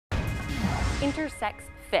intersex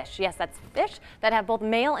fish. Yes, that's fish that have both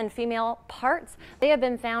male and female parts. They have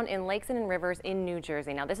been found in lakes and in rivers in New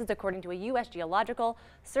Jersey. Now, this is according to a US Geological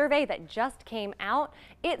Survey that just came out.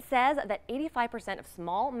 It says that 85% of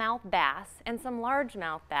smallmouth bass and some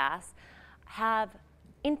largemouth bass have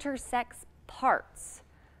intersex parts.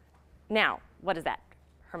 Now, what is that?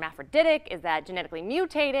 Hermaphroditic? Is that genetically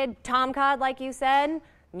mutated? Tomcod, like you said,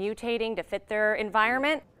 mutating to fit their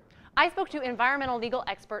environment? I spoke to environmental legal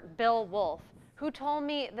expert Bill Wolf, who told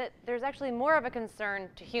me that there's actually more of a concern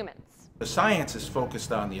to humans. The science is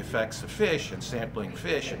focused on the effects of fish and sampling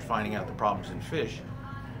fish and finding out the problems in fish,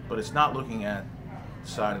 but it's not looking at the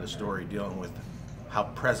side of the story dealing with how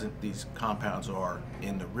present these compounds are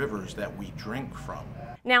in the rivers that we drink from.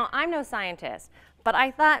 Now, I'm no scientist, but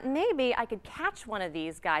I thought maybe I could catch one of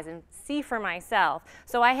these guys and see for myself.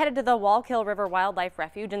 So I headed to the Wallkill River Wildlife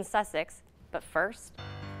Refuge in Sussex, but first,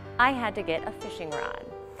 I had to get a fishing rod.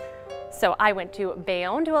 So I went to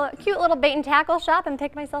Bayonne to a cute little bait and tackle shop and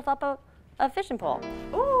picked myself up a fishing pole.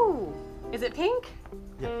 Ooh, is it pink?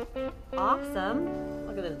 Yeah. Awesome.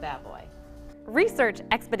 Look at this bad boy. Research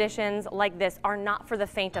expeditions like this are not for the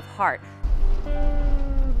faint of heart.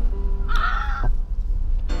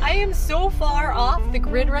 I am so far off the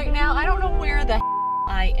grid right now. I don't know where the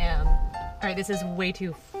I am. All right, this is way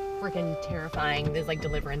too freaking terrifying. There's like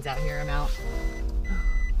deliverance out here. I'm out.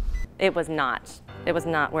 It was not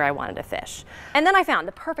where I wanted to fish. And then I found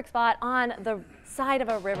the perfect spot on the side of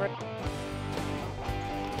a river.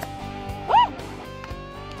 Woo!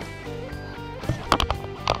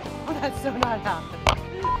 Oh, that's so not happening.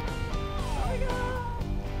 Oh my God.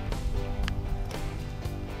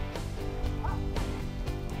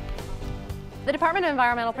 The Department of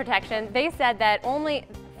Environmental Protection, they said that only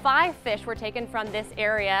 5 fish were taken from this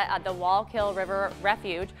area at the Wallkill River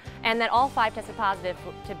Refuge, and that all 5 tested positive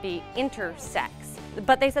to be intersex.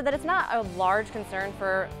 But they said that it's not a large concern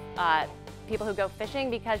for people who go fishing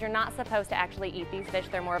because you're not supposed to actually eat these fish.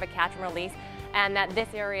 They're more of a catch and release, and that this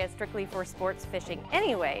area is strictly for sports fishing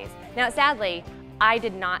anyways. Now, sadly, I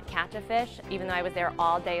did not catch a fish, even though I was there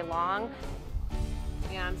all day long.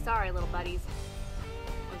 Yeah, I'm sorry, little buddies.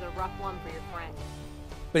 It was a rough one for your friend.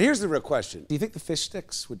 But here's the real question. Do you think the fish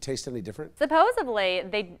sticks would taste any different? Supposedly,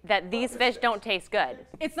 that these fish don't taste good.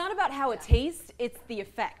 It's not about how it tastes, it's the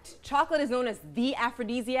effect. Chocolate is known as the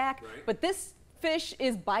aphrodisiac, but this fish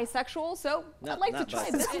is bisexual, so I'd like to try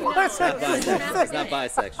this one. It's not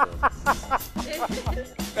bisexual.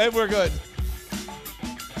 And we're good.